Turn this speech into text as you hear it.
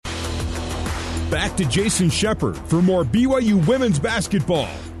back to Jason Shepard for more BYU women's basketball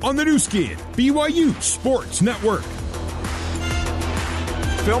on the new skin, BYU Sports Network.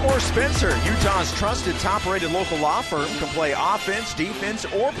 Fillmore Spencer, Utah's trusted top-rated local law firm, can play offense, defense,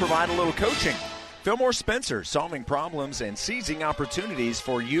 or provide a little coaching. Fillmore Spencer, solving problems and seizing opportunities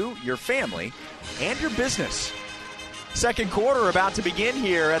for you, your family, and your business. Second quarter about to begin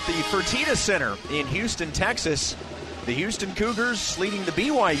here at the Fertitta Center in Houston, Texas. The Houston Cougars leading the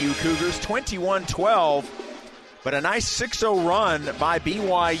BYU Cougars 21-12, but a nice 6-0 run by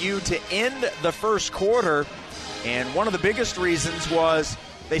BYU to end the first quarter. And one of the biggest reasons was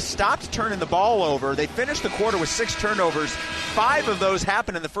they stopped turning the ball over. They finished the quarter with 6 turnovers. 5 of those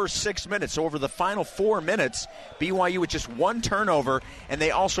happened in the first 6 minutes. So over the final 4 minutes, BYU with just 1 turnover, and they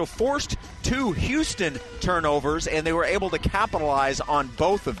also forced 2 Houston turnovers, and they were able to capitalize on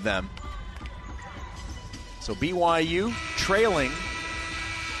both of them. So BYU trailing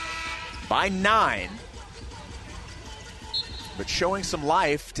by 9, but showing some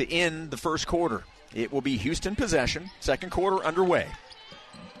life to end the first quarter. It will be Houston possession, second quarter underway.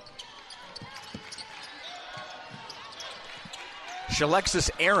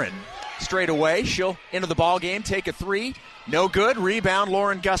 Shalexis Aaron straight away. She'll enter the ball game, take a 3. No good. Rebound,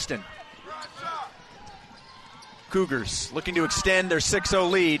 Lauren Gustin. Cougars looking to extend their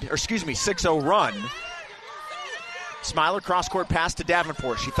 6-0 run. Smiler, cross-court pass to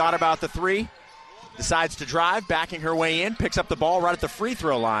Davenport. She thought about the 3, decides to drive, backing her way in, picks up the ball right at the free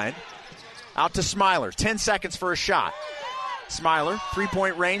throw line. Out to Smiler, 10 seconds for a shot. Smiler,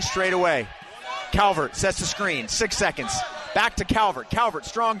 3-point range straight away. Calvert sets the screen, 6 seconds. Back to Calvert. Calvert,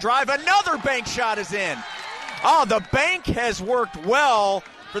 strong drive. Another bank shot is in. Oh, the bank has worked well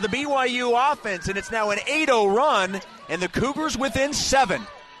for the BYU offense, and it's now an 8-0 run, and the Cougars within 7.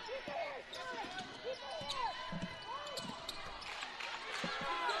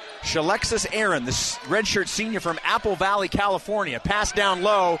 Shalexis Aaron, the redshirt senior from Apple Valley, California. Pass down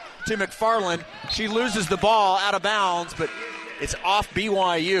low to McFarland. She loses the ball out of bounds, but it's off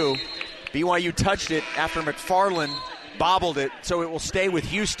BYU. BYU touched it after McFarland bobbled it, so it will stay with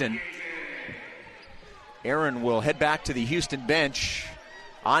Houston. Aaron will head back to the Houston bench.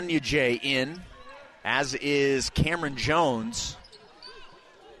 Anya J in, as is Cameron Jones.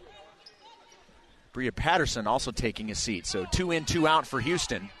 Bria Patterson also taking a seat. So 2 in, 2 out for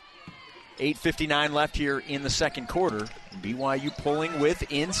Houston. 8:59 left here in the second quarter. BYU pulling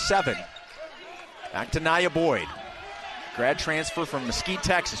within 7. Back to Nia Boyd. Grad transfer from Mesquite,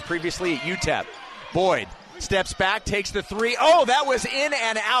 Texas, previously at UTEP. Boyd steps back, takes the 3. Oh, that was in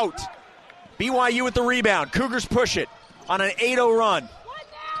and out. BYU with the rebound. Cougars push it on an 8-0 run.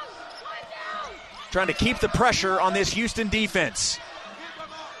 Trying to keep the pressure on this Houston defense.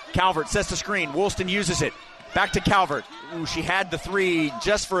 Calvert sets the screen. Woolston uses it. Back to Calvert. Ooh, she had the 3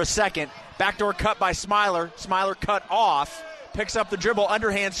 just for a second. Backdoor cut by Smiler. Smiler cut off. Picks up the dribble.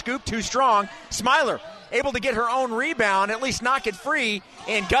 Underhand scoop. Too strong. Smiler able to get her own rebound, at least knock it free.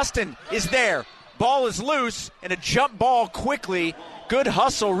 And Gustin is there. Ball is loose, and a jump ball quickly. Good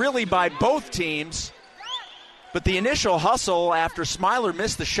hustle, really, by both teams. But the initial hustle after Smiler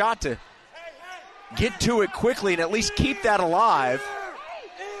missed the shot to get to it quickly and at least keep that alive.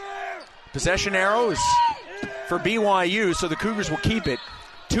 Possession arrows for BYU, so the Cougars will keep it.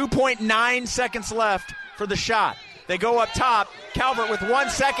 2.9 seconds left for the shot. They go up top. Calvert with 1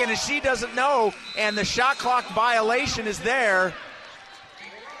 second, and she doesn't know, and the shot clock violation is there.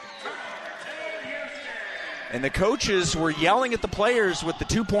 And the coaches were yelling at the players with the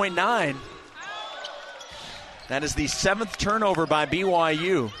 2.9. That is the 7th turnover by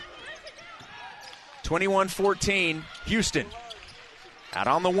BYU. 21-14, Houston. Out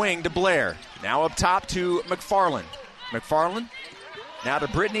on the wing to Blair. Now up top to McFarland. McFarland now to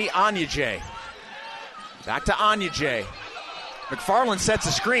Brittany Anyajay. Back to Anyajay. McFarland sets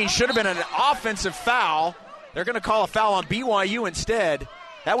a screen. Should have been an offensive foul. They're going to call a foul on BYU instead.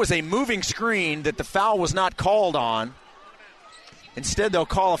 That was a moving screen that the foul was not called on. Instead, they'll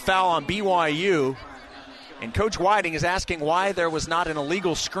call a foul on BYU. And Coach Whiting is asking why there was not an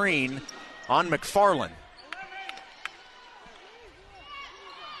illegal screen on McFarland.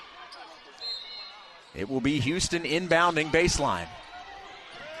 It will be Houston inbounding baseline.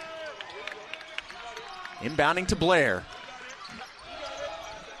 Inbounding to Blair.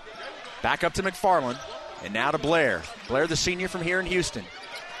 Back up to McFarland. And now to Blair. Blair, the senior from here in Houston.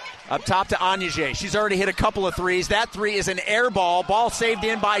 Up top to Anyajay. She's already hit a couple of threes. That 3 is an air ball. Ball saved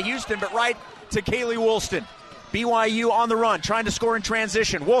in by Houston, but right to Kaylee Woolston. BYU on the run, trying to score in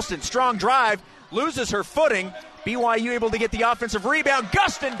transition. Woolston, strong drive, loses her footing. BYU able to get the offensive rebound.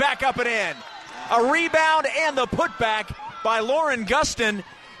 Gustin back up and in. A rebound and the putback by Lauren Gustin.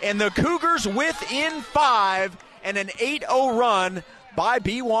 and the Cougars within 5, and an 8-0 run by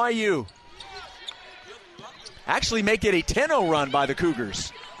BYU. Actually make it a 10-0 run by the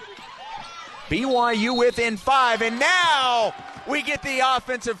Cougars. BYU within 5, and now we get the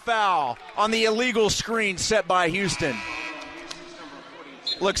offensive foul on the illegal screen set by Houston.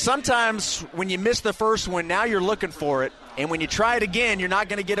 Look, sometimes when you miss the first one, now you're looking for it, and when you try it again, you're not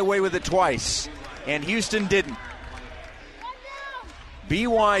going to get away with it twice, and Houston didn't.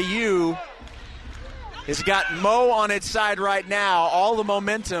 BYU has got Mo on its side right now. All the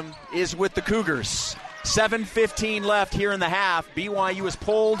momentum is with the Cougars. 7:15 left here in the half. BYU is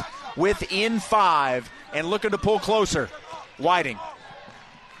pulled within 5 and looking to pull closer. Whiting.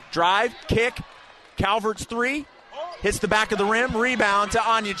 Drive, kick, Calvert's 3. Hits the back of the rim, rebound to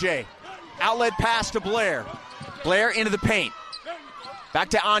Anyajay. Outlet pass to Blair. Blair into the paint.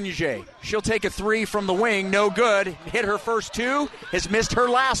 Back to Anyajay. She'll take a 3 from the wing, no good. Hit her first 2, has missed her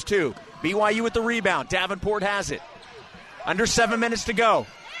last 2. BYU with the rebound. Davenport has it. Under 7 minutes to go.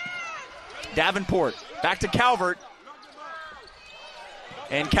 Davenport back to Calvert.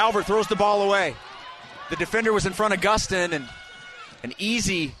 And Calvert throws the ball away. The defender was in front of Gustin, and an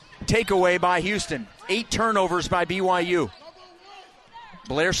easy takeaway by Houston. 8 turnovers by BYU.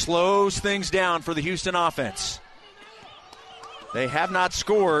 Blair slows things down for the Houston offense. They have not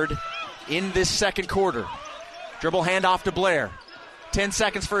scored in this second quarter. Dribble handoff to Blair. 10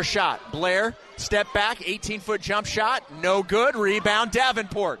 seconds for a shot. Blair, step back, 18-foot jump shot. No good. Rebound,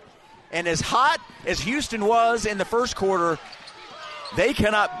 Davenport. And as hot as Houston was in the first quarter, they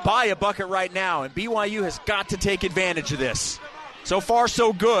cannot buy a bucket right now, and BYU has got to take advantage of this. So far,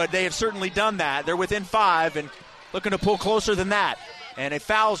 so good. They have certainly done that. They're within 5 and looking to pull closer than that. And a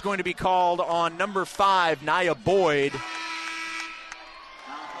foul is going to be called on number 5, Nia Boyd,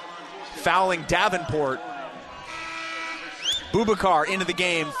 fouling Davenport. Boubacar into the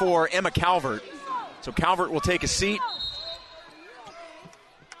game for Emma Calvert. So Calvert will take a seat.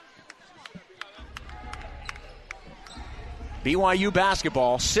 BYU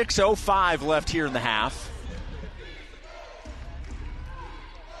basketball, 6:05 left here in the half.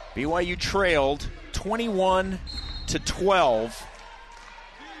 BYU trailed 21-12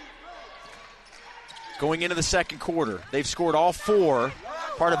 going into the second quarter. They've scored all 4,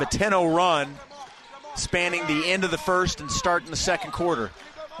 part of a 10-0 run spanning the end of the first and start in the second quarter.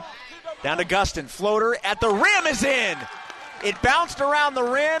 Down to Gustin. Floater at the rim is in. It bounced around the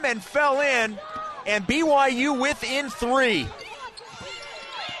rim and fell in, and BYU within 3.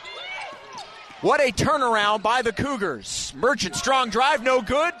 What a turnaround by the Cougars. Merchant, strong drive, no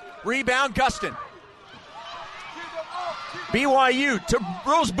good. Rebound, Gustin. BYU to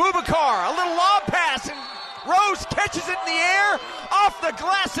Rose Boubacar. A little lob pass, and Rose catches it in the air, off the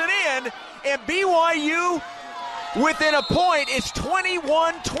glass and in. And BYU within a point. It's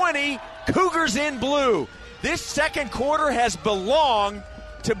 21-20, Cougars in blue. This second quarter has belonged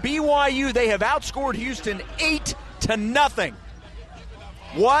to BYU. They have outscored Houston 8-0.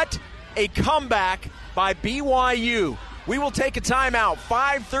 What a comeback by BYU. We will take a timeout.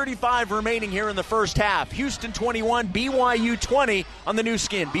 5:35 remaining here in the first half. Houston 21, BYU 20 on the new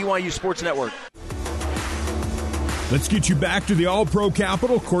skin, BYU Sports Network. Let's get you back to the All-Pro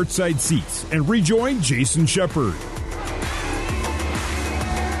Capital courtside seats and rejoin Jason Shepard.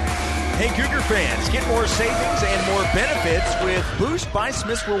 Hey, Cougar fans, get more savings and more benefits with Boost by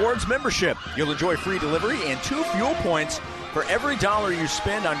Smith's Rewards membership. You'll enjoy free delivery and 2 fuel points for every $1 you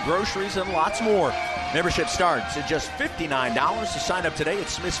spend on groceries and lots more. Membership starts at just $59 to sign up today at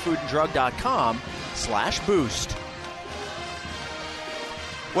smithsfoodandrug.com/boost.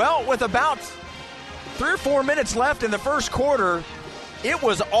 Well, with about 3 or 4 minutes left in the first quarter, it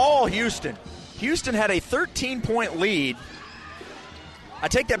was all Houston. Houston had a 13-point lead. I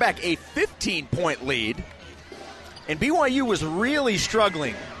take that back, a 15-point lead. And BYU was really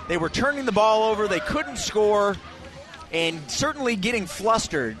struggling. They were turning the ball over. They couldn't score, and certainly getting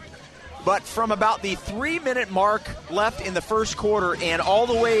flustered. But from about the 3-minute mark left in the first quarter and all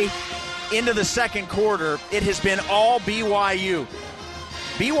the way into the second quarter, it has been all BYU.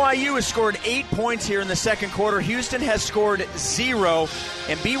 BYU has scored 8 points here in the second quarter. Houston has scored 0.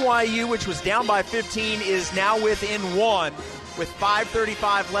 And BYU, which was down by 15, is now within 1 with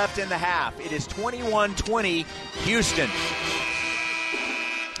 5:35 left in the half. It is 21-20 Houston.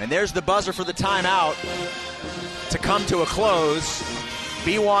 And there's the buzzer for the timeout to come to a close.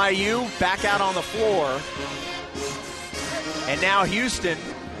 BYU back out on the floor. And now Houston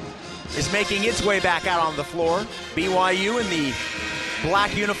is making its way back out on the floor. BYU in the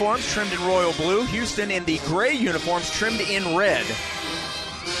black uniforms trimmed in royal blue. Houston in the gray uniforms trimmed in red.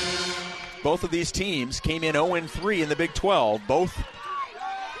 Both of these teams came in 0-3 in the Big 12. Both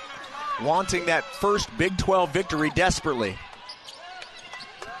wanting that first Big 12 victory desperately.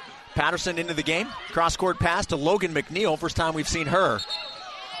 Patterson into the game. Cross-court pass to Logan McNeil. First time we've seen her.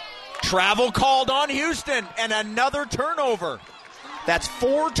 Travel called on Houston, and another turnover. That's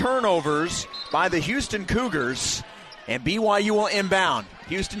 4 turnovers by the Houston Cougars, and BYU will inbound.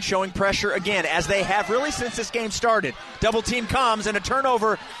 Houston showing pressure again, as they have really since this game started. Double team comes, and a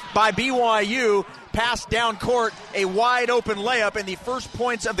turnover by BYU. Pass down court, a wide-open layup, and the first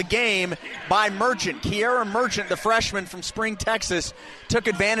points of the game by Merchant. Kiera Merchant, the freshman from Spring, Texas, took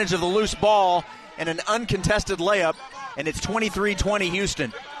advantage of the loose ball and an uncontested layup, and it's 23-20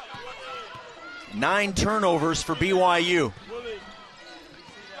 Houston. 9 turnovers for BYU.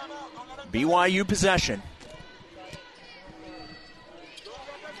 BYU possession.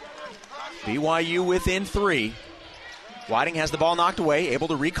 BYU within 3. Whiting has the ball knocked away, able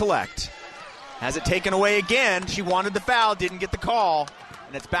to recollect. Has it taken away again. She wanted the foul, didn't get the call.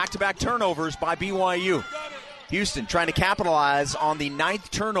 And it's back-to-back turnovers by BYU. Houston trying to capitalize on the 9th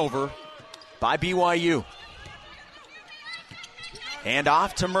turnover by BYU. Hand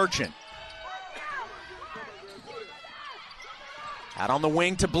off to Merchant. Out on the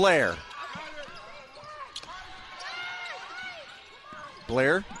wing to Blair.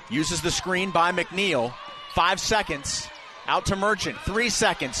 Blair uses the screen by McNeil. 5 seconds. Out to Merchant. 3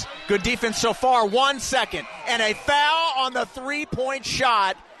 seconds. Good defense so far. 1 second. And a foul on the three-point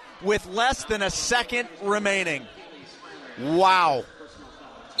shot with less than a second remaining. Wow.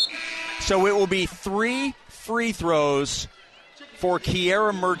 So it will be 3 free throws for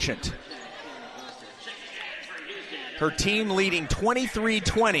Kiera Merchant. Her team leading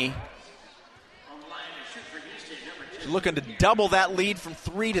 23-20. She's looking to double that lead from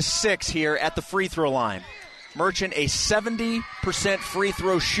 3 to 6 here at the free throw line. Merchant, a 70% free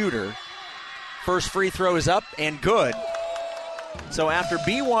throw shooter. First free throw is up and good. So after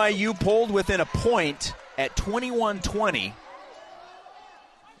BYU pulled within a point at 21-20,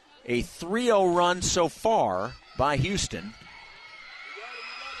 a 3-0 run so far by Houston.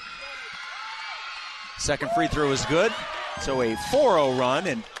 Second free throw is good. So a 4-0 run,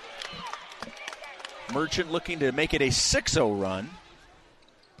 and Merchant looking to make it a 6-0 run.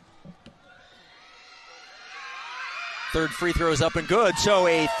 Third free throw is up and good. So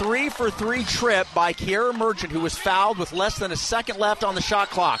a 3-for-3 trip by Kiera Merchant, who was fouled with less than a second left on the shot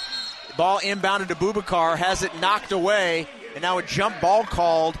clock. Ball inbounded to Bubakar, has it knocked away, and now a jump ball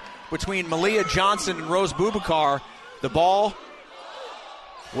called between Malia Johnson and Rose Bubakar. The ball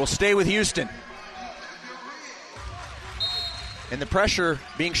will stay with Houston. And the pressure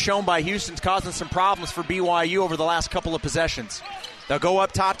being shown by Houston's causing some problems for BYU over the last couple of possessions. They'll go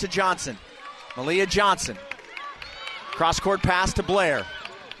up top to Johnson. Malia Johnson. Cross-court pass to Blair.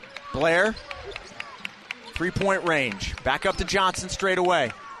 Blair, 3-point range. Back up to Johnson straight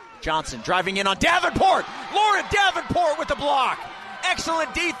away. Johnson driving in on Davenport. Lauren Davenport with the block.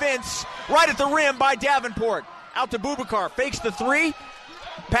 Excellent defense right at the rim by Davenport. Out to Bubakar. Fakes the 3.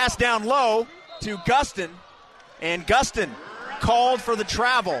 Pass down low to Gustin. And Gustin called for the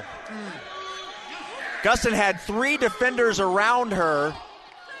travel. Gustin had 3 defenders around her.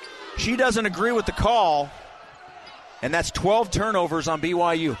 She doesn't agree with the call. And that's 12 turnovers on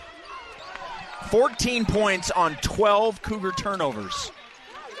BYU. 14 points on 12 Cougar turnovers.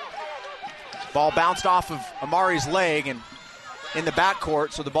 Ball bounced off of Amari's leg and in the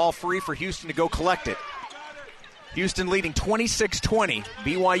backcourt, so the ball free for Houston to go collect it. Houston leading 26-20.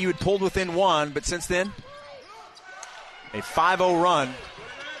 BYU had pulled within 1, but since then, a 5-0 run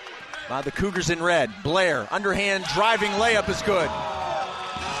by the Cougars in red. Blair, underhand driving layup is good.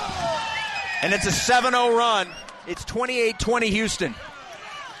 And it's a 7-0 run. It's 28-20 Houston.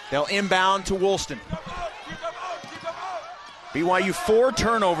 They'll inbound to Woolston. BYU 4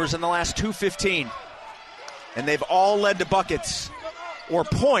 turnovers in the last 2:15. And they've all led to buckets or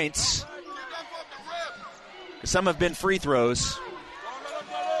points. Some have been free throws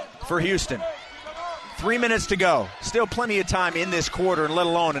for Houston. 3 minutes to go. Still plenty of time in this quarter, and let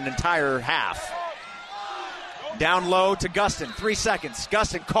alone an entire half. Down low to Gustin. 3 seconds.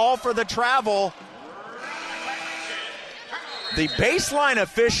 Gustin call for the travel. The baseline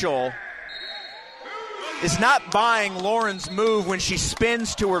official is not buying Lauren's move when she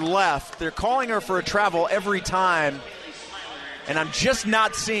spins to her left. They're calling her for a travel every time, and I'm just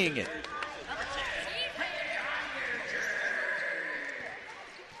not seeing it.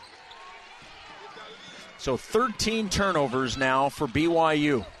 So 13 turnovers now for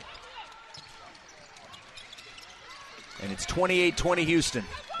BYU. And it's 28-20 Houston.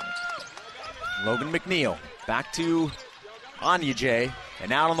 Logan McNeil back to Anyajay,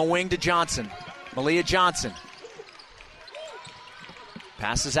 and out on the wing to Johnson. Malia Johnson.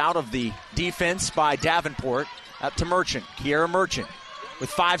 Passes out of the defense by Davenport up to Merchant. Kiera Merchant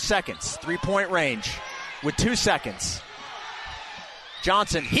with 5 seconds. 3-point range with 2 seconds.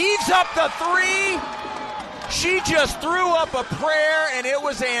 Johnson heaves up the three. She just threw up a prayer and it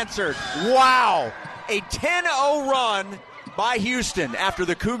was answered. Wow. A 10-0 run by Houston after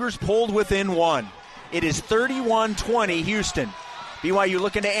the Cougars pulled within one. It is 31-20 Houston. BYU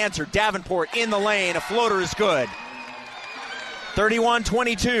looking to answer. Davenport in the lane. A floater is good.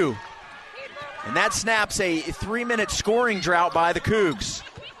 31-22. And that snaps a 3-minute scoring drought by the Cougs.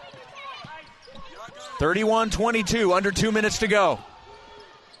 31-22, under 2 minutes to go.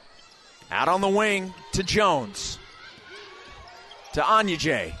 Out on the wing to Jones. To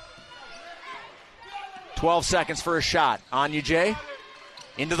Anyajay. 12 seconds for a shot. Anyajay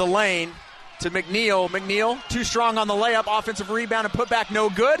into the lane to McNeil. McNeil too strong on the layup. Offensive rebound and putback no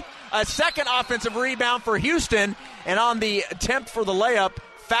good. A second offensive rebound for Houston. And on the attempt for the layup,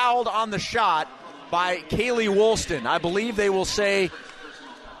 fouled on the shot by Kaylee Woolston. I believe they will say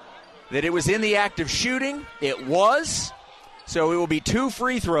that it was in the act of shooting. It was. So it will be 2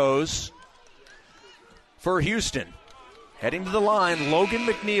 free throws for Houston. Heading to the line, Logan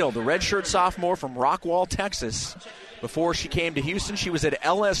McNeil, the redshirt sophomore from Rockwall, Texas. Before she came to Houston, she was at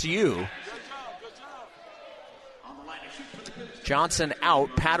LSU. Johnson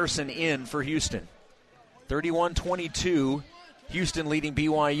out, Patterson in for Houston. 31-22, Houston leading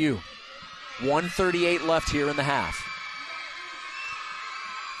BYU. 1:38 left here in the half.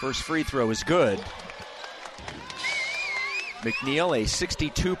 First free throw is good. McNeil, a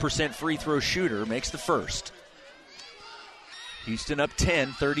 62% free throw shooter, makes the first. Houston up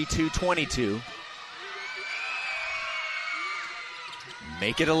 10, 32-22.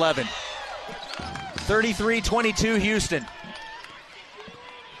 Make it 11. 33-22 Houston.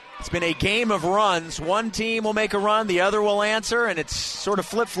 It's been a game of runs. One team will make a run, the other will answer, and it's sort of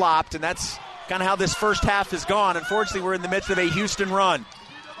flip-flopped, and that's kind of how this first half has gone. Unfortunately, we're in the midst of a Houston run.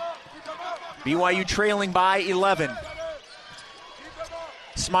 BYU trailing by 11.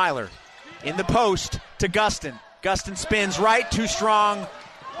 Smiler in the post to Gustin. Gustin spins right, too strong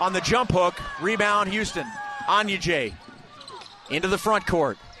on the jump hook. Rebound Houston. Anyajay into the front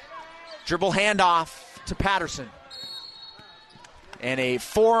court. Dribble handoff to Patterson. And a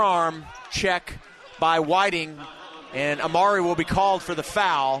forearm check by Whiting. And Amari will be called for the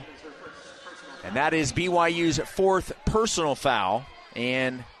foul. And that is BYU's 4th personal foul.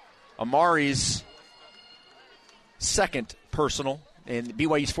 And Amari's 2nd personal. And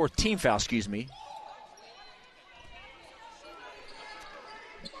BYU's 4th team foul, excuse me.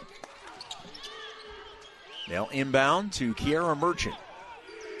 They'll inbound to Kiera Merchant.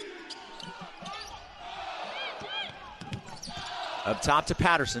 Up top to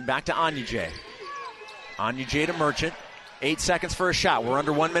Patterson, back to Anyajay. Anyajay to Merchant. 8 seconds for a shot. We're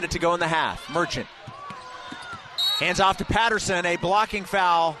under 1 minute to go in the half. Merchant. Hands off to Patterson. A blocking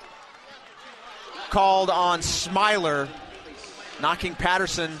foul called on Smiler, knocking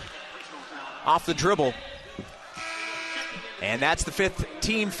Patterson off the dribble. And that's the 5th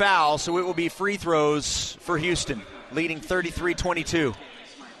team foul, so it will be free throws for Houston, leading 33-22.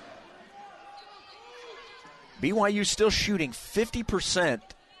 BYU still shooting 50%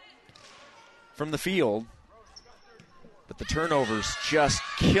 from the field, but the turnovers just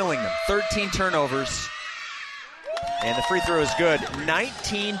killing them. 13 turnovers, and the free throw is good.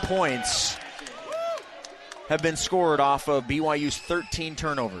 19 points have been scored off of BYU's 13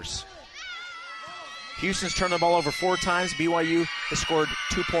 turnovers. Houston's turned the ball over 4 times. BYU has scored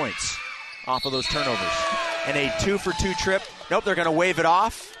 2 points off of those turnovers. And a 2-for-2 trip. Nope, they're going to wave it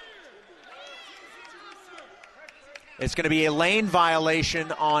off. It's going to be a lane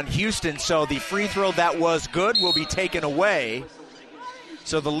violation on Houston, so the free throw that was good will be taken away.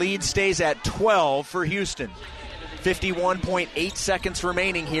 So the lead stays at 12 for Houston. 51.8 seconds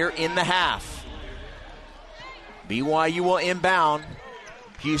remaining here in the half. BYU will inbound.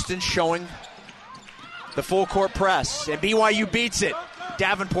 Houston showing the full court press, and BYU beats it.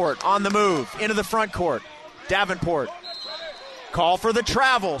 Davenport on the move, into the front court. Davenport, call for the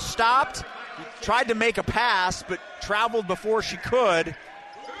travel, stopped, tried to make a pass, but traveled before she could.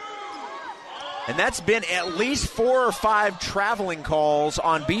 And that's been at least 4 or 5 traveling calls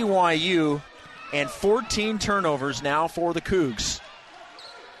on BYU, and 14 turnovers now for the Cougs.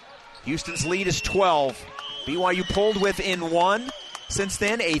 Houston's lead is 12. BYU pulled within 1. Since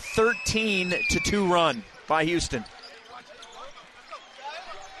then, a 13-2 run by Houston.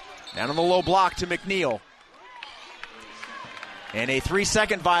 Down on the low block to McNeil. And a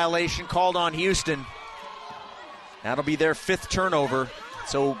 3-second violation called on Houston. That'll be their 5th turnover.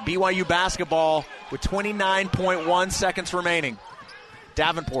 So BYU basketball with 29.1 seconds remaining.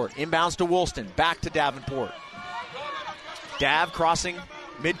 Davenport inbounds to Woolston. Back to Davenport. Dav crossing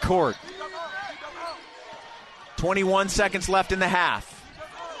midcourt. 21 seconds left in the half.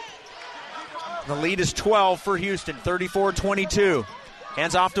 The lead is 12 for Houston, 34-22.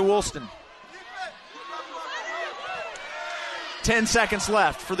 Hands off to Woolston. 10 seconds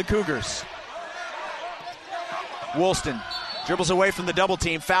left for the Cougars. Woolston dribbles away from the double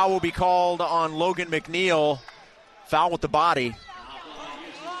team. Foul will be called on Logan McNeil. Foul with the body.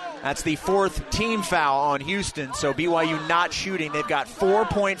 That's the fourth team foul on Houston, so BYU not shooting. They've got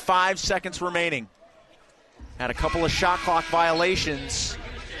 4.5 seconds remaining. Had a couple of shot clock violations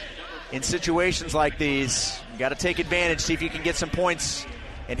in situations like these. You got to take advantage, see if you can get some points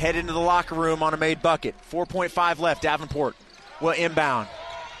and head into the locker room on a made bucket. 4.5 left. Davenport will inbound.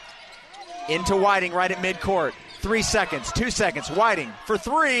 Into Whiting right at midcourt. 3 seconds, 2 seconds. Whiting for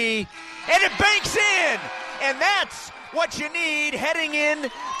three, and it banks in! And that's what you need heading in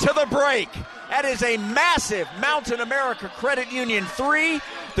to the break. That is a massive Mountain America Credit Union three.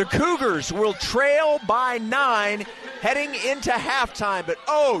 The Cougars will trail by 9 heading into halftime. But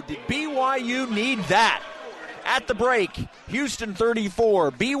oh, did BYU need that? At the break, Houston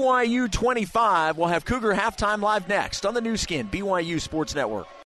 34, BYU 25. We'll have Cougar Halftime Live next on the new skin, BYU Sports Network.